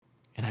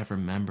And I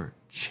remember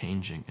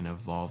changing and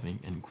evolving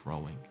and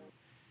growing.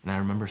 And I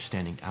remember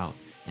standing out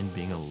and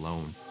being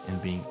alone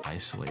and being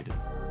isolated.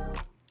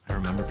 I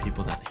remember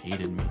people that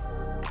hated me,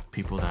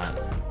 people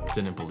that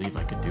didn't believe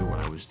I could do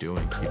what I was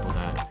doing, people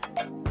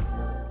that...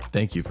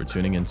 Thank you for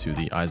tuning into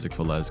the Isaac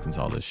Velez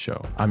Gonzalez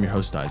Show. I'm your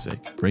host,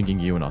 Isaac, bringing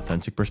you an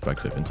authentic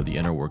perspective into the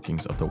inner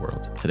workings of the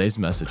world. Today's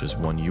message is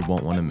one you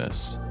won't want to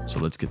miss, so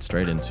let's get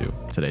straight into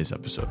today's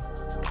episode.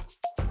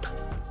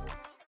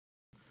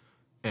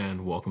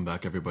 And welcome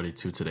back, everybody,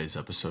 to today's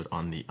episode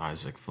on the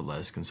Isaac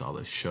Velez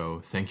Gonzalez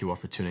Show. Thank you all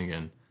for tuning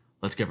in.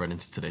 Let's get right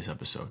into today's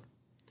episode.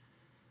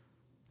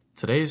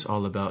 Today's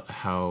all about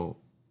how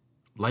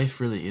life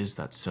really is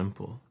that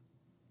simple.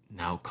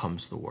 Now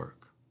comes the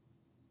work.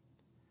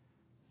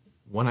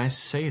 When I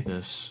say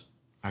this,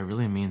 I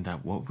really mean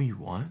that what we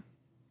want,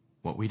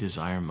 what we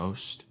desire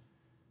most,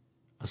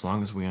 as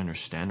long as we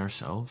understand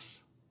ourselves,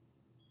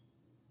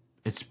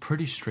 it's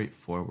pretty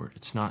straightforward.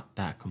 It's not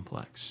that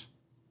complex.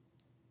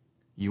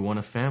 You want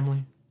a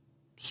family?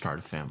 Start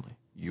a family.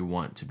 You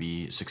want to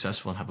be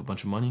successful and have a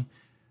bunch of money?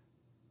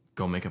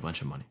 Go make a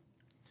bunch of money.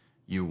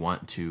 You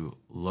want to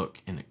look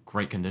in a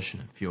great condition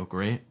and feel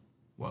great?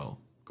 Well,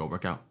 go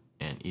work out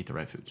and eat the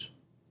right foods.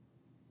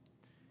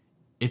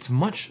 It's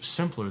much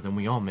simpler than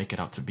we all make it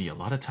out to be. A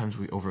lot of times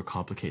we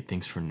overcomplicate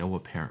things for no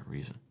apparent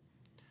reason.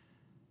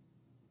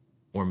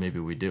 Or maybe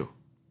we do,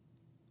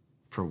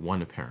 for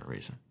one apparent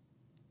reason.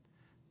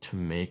 To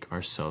make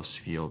ourselves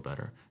feel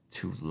better,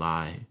 to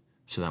lie,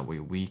 so that way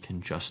we can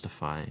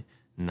justify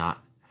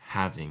not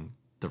having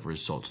the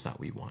results that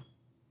we want.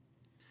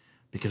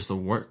 Because the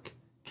work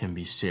can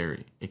be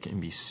scary. It can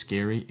be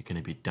scary. It can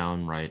be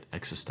downright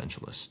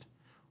existentialist.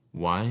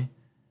 Why?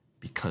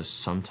 Because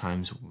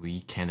sometimes we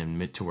can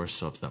admit to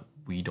ourselves that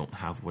we don't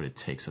have what it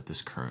takes at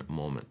this current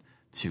moment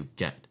to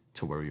get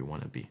to where we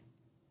want to be.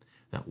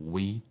 That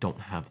we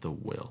don't have the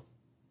will,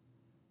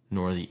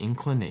 nor the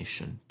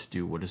inclination to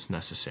do what is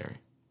necessary.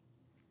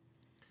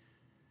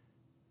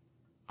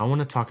 I want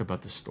to talk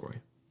about this story.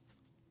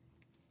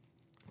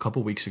 A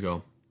couple weeks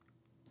ago,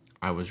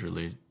 I was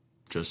really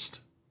just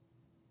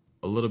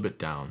a little bit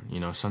down.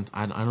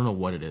 I don't know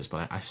what it is,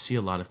 but I see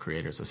a lot of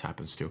creators this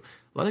happens to.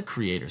 A lot of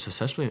creators,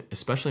 especially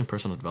in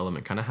personal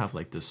development, kind of have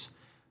like this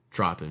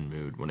drop in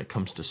mood when it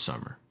comes to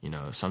summer.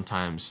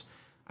 Sometimes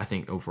I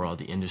think overall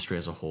the industry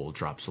as a whole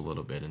drops a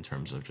little bit in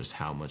terms of just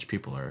how much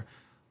people are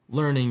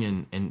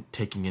learning and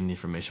taking in the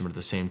information. But at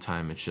the same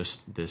time, it's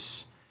just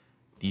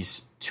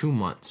these 2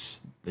 months,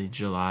 the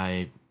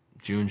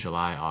June,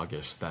 July,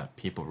 August, that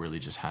people really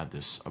just have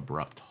this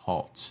abrupt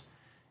halt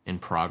in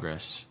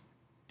progress.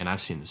 And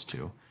I've seen this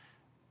too.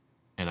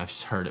 And I've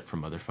heard it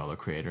from other fellow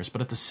creators.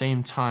 But at the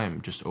same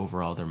time, just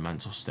overall their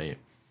mental state.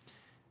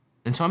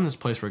 And so I'm in this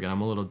place where, again,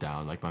 I'm a little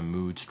down. Like my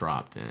mood's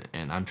dropped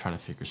and I'm trying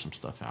to figure some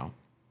stuff out.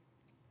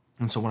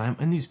 And so when I'm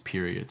in these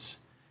periods,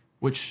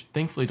 which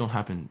thankfully don't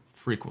happen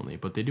frequently,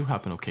 but they do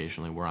happen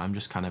occasionally, where I'm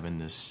just kind of in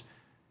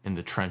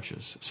the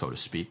trenches, so to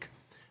speak,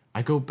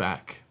 I go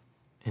back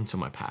into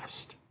my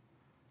past.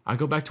 I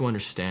go back to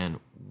understand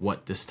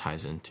what this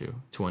ties into,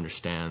 to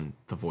understand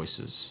the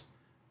voices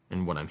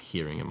and what I'm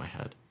hearing in my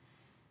head.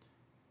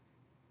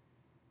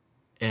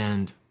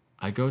 And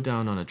I go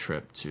down on a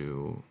trip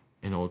to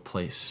an old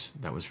place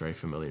that was very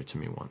familiar to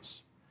me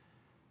once.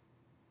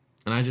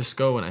 And I just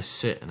go and I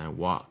sit and I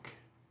walk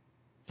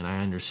and I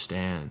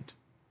understand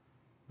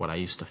what I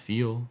used to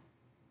feel,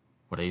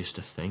 what I used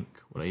to think,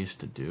 what I used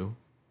to do.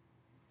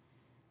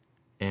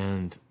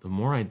 And the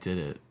more I did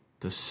it,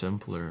 the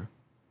simpler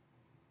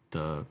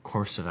the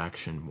course of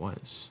action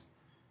was.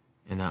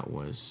 And that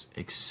was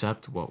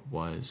accept what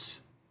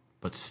was,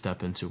 but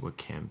step into what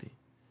can be.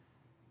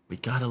 We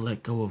gotta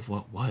let go of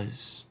what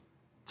was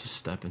to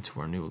step into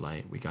our new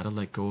light. We gotta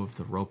let go of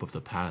the rope of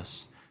the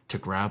past to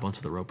grab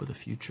onto the rope of the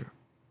future.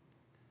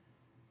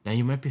 Now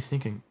you might be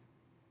thinking,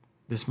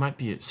 this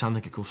might sound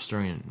like a cool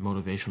story and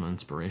motivational,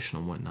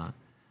 inspirational, and whatnot,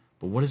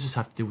 but what does this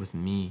have to do with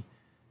me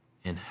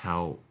and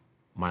how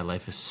my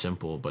life is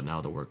simple, but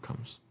now the work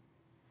comes?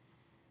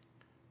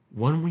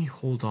 When we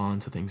hold on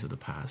to things of the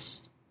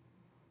past,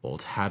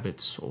 old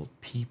habits, old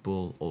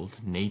people,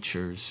 old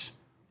natures,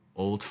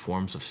 old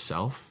forms of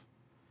self,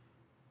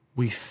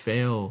 we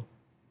fail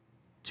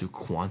to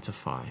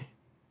quantify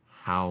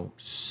how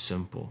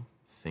simple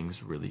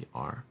things really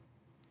are.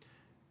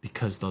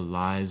 Because the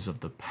lies of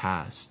the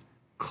past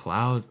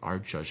cloud our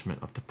judgment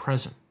of the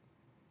present.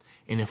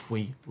 And if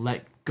we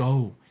let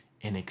go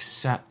and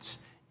accept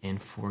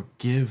and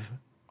forgive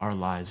our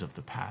lies of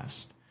the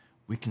past,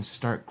 we can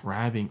start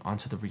grabbing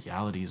onto the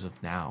realities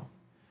of now,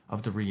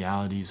 of the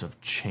realities of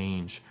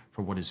change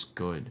for what is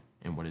good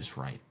and what is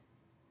right.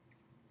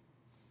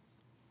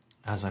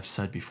 As I've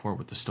said before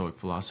with the Stoic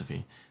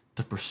philosophy,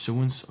 the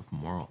pursuance of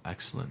moral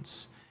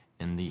excellence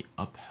and the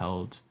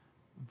upheld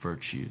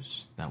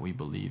virtues that we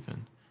believe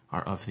in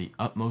are of the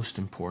utmost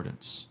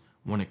importance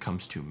when it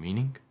comes to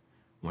meaning,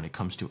 when it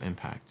comes to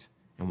impact,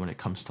 and when it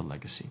comes to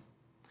legacy.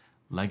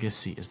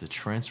 Legacy is the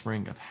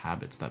transferring of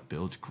habits that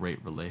build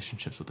great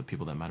relationships with the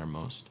people that matter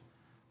most.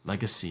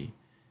 Legacy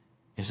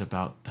is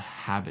about the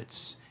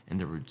habits and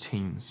the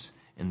routines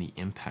and the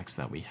impacts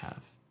that we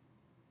have.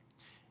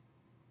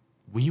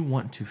 We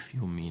want to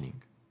feel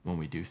meaning when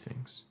we do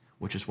things,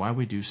 which is why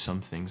we do some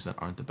things that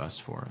aren't the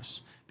best for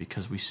us,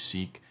 because we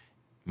seek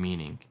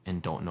meaning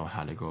and don't know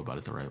how to go about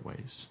it the right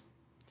ways.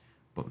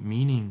 But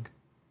meaning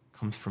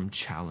comes from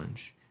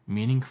challenge.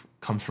 Meaning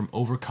comes from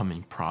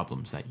overcoming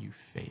problems that you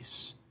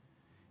face.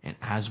 And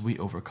as we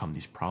overcome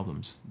these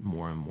problems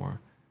more and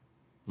more,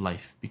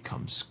 life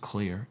becomes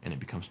clear and it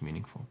becomes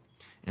meaningful.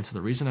 And so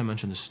the reason I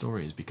mentioned this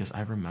story is because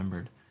I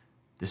remembered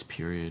this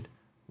period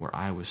where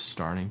I was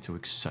starting to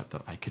accept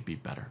that I could be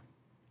better.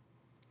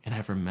 And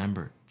I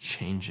remember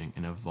changing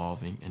and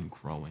evolving and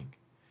growing.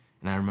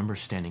 And I remember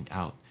standing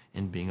out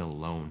and being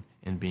alone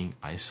and being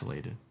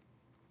isolated.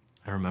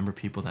 I remember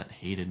people that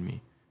hated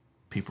me,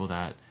 people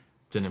that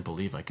didn't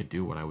believe I could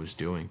do what I was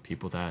doing,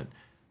 people that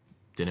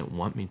didn't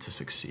want me to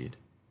succeed.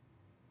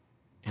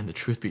 And the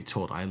truth be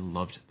told, I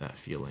loved that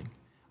feeling.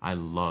 I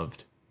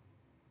loved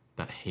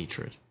that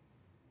hatred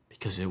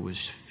because it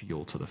was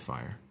fuel to the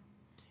fire.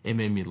 It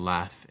made me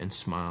laugh and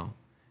smile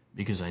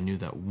because I knew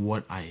that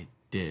what I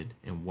did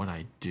and what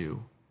I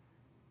do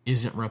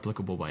isn't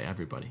replicable by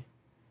everybody.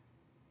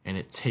 And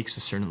it takes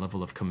a certain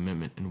level of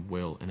commitment and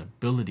will and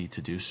ability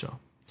to do so.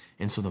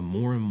 And so the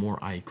more and more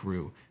I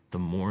grew, the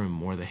more and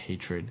more the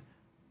hatred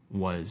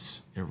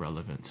was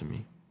irrelevant to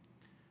me.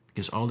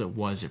 Because all it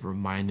was, it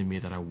reminded me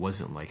that I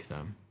wasn't like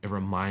them. It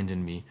reminded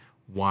me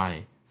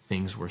why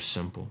things were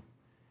simple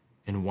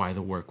and why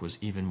the work was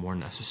even more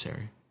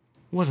necessary.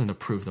 It wasn't to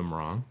prove them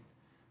wrong,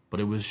 but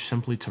it was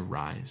simply to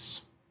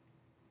rise.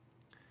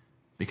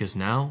 Because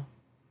now,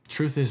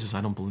 truth is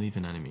I don't believe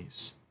in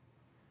enemies.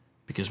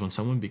 Because when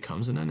someone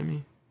becomes an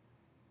enemy,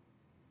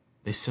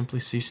 they simply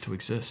cease to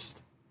exist.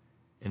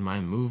 And my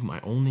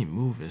only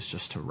move is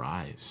just to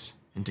rise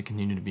and to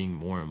continue to being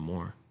more and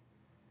more.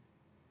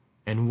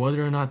 And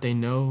whether or not they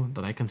know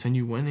that I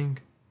continue winning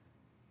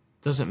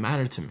doesn't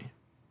matter to me,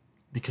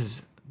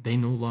 because they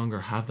no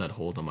longer have that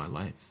hold on my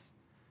life.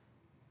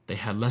 They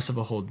had less of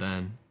a hold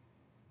then,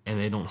 and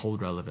they don't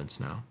hold relevance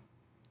now.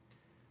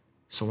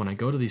 So when I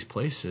go to these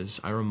places,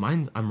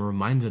 I'm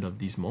reminded of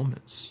these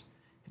moments.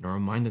 And I'm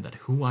reminded that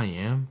who I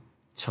am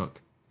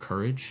took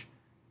courage,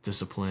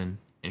 discipline,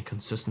 and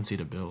consistency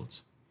to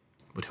build.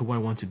 But who I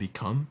want to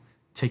become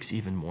takes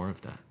even more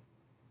of that.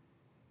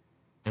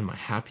 And my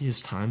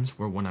happiest times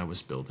were when I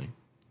was building.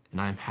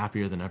 And I am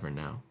happier than ever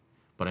now.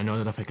 But I know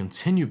that if I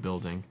continue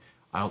building,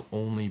 I'll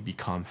only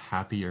become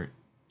happier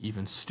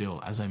even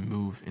still as I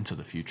move into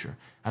the future,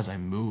 as I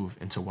move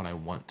into what I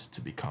want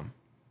to become.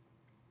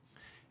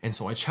 And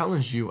so I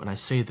challenge you and I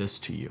say this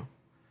to you.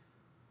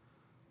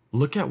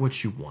 Look at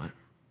what you want,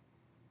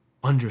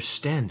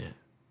 understand it,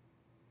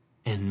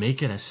 and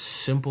make it as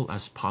simple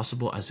as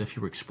possible, as if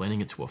you were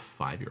explaining it to a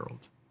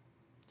 5-year-old.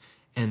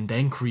 And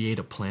then create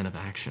a plan of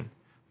action,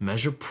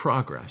 measure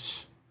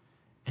progress,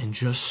 and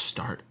just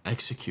start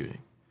executing.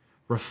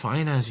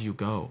 Refine as you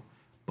go,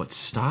 but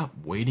stop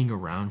waiting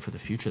around for the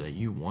future that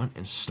you want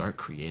and start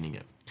creating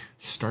it.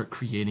 Start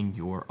creating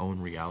your own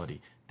reality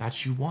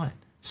that you want.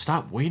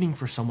 Stop waiting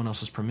for someone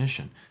else's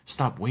permission.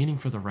 Stop waiting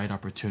for the right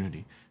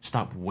opportunity.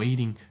 Stop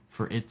waiting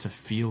for it to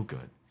feel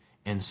good,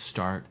 and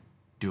start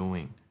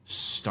doing.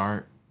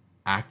 Start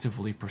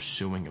actively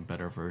pursuing a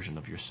better version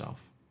of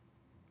yourself.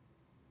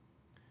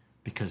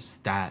 Because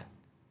that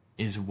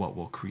is what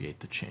will create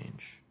the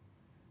change.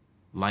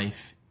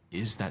 Life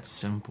is that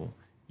simple.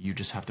 You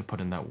just have to put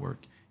in that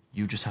work.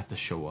 You just have to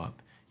show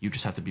up. You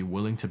just have to be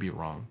willing to be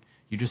wrong.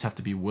 You just have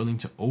to be willing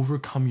to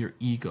overcome your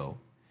ego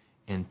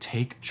and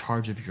take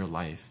charge of your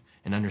life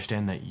and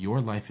understand that your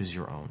life is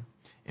your own.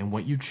 And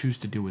what you choose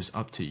to do is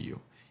up to you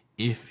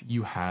if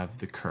you have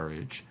the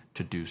courage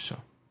to do so.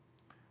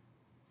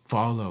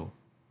 Follow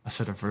a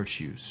set of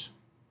virtues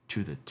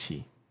to the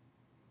T.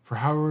 For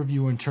however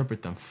you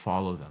interpret them,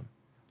 follow them.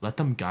 Let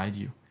them guide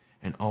you,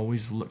 and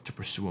always look to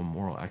pursue a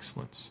moral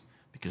excellence,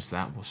 because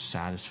that will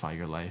satisfy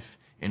your life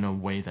in a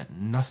way that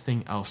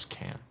nothing else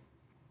can.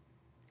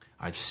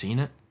 I've seen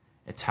it.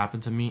 It's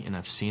happened to me, and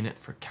I've seen it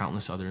for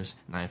countless others,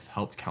 and I've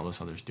helped countless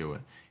others do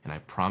it. And I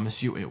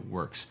promise you it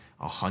works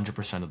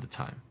 100% of the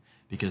time,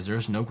 because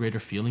there's no greater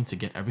feeling to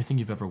get everything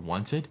you've ever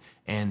wanted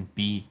and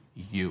be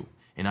you,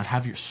 and not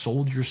have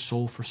sold your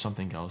soul for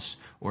something else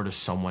or to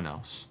someone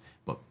else,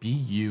 but be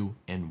you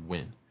and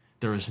win.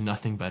 There is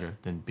nothing better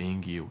than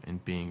being you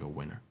and being a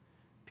winner,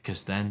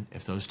 because then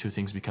if those two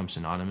things become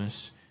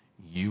synonymous,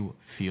 you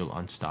feel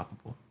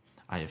unstoppable.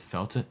 I have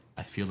felt it.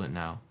 I feel it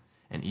now.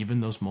 And even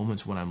those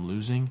moments when I'm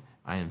losing,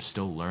 I am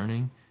still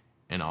learning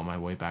and on my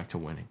way back to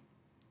winning,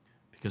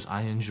 because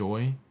I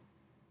enjoy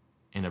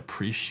and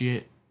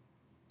appreciate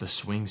the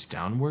swings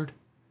downward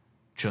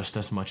just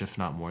as much, if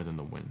not more, than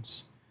the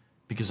wins.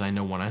 Because I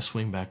know when I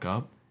swing back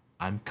up,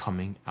 I'm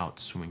coming out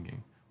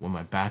swinging. When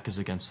my back is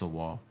against the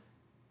wall,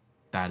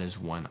 that is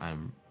when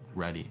I'm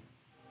ready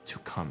to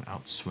come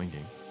out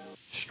swinging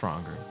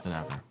stronger than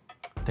ever.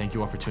 Thank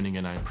you all for tuning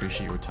in. I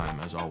appreciate your time.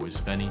 As always,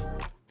 Veni,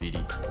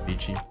 Vidi,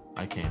 Vici,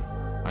 I came,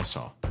 I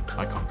saw,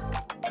 I conquered.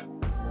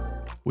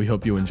 We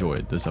hope you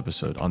enjoyed this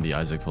episode on the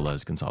Isaac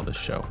Velez Gonzalez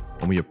Show,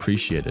 and we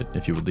appreciate it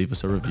if you would leave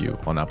us a review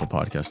on Apple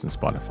Podcasts and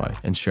Spotify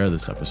and share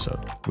this episode.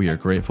 We are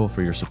grateful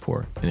for your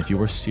support, and if you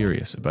are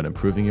serious about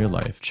improving your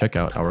life, check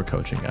out our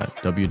coaching at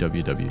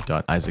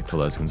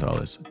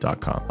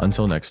www.isaacvelezgonzalez.com.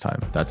 Until next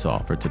time, that's all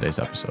for today's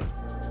episode.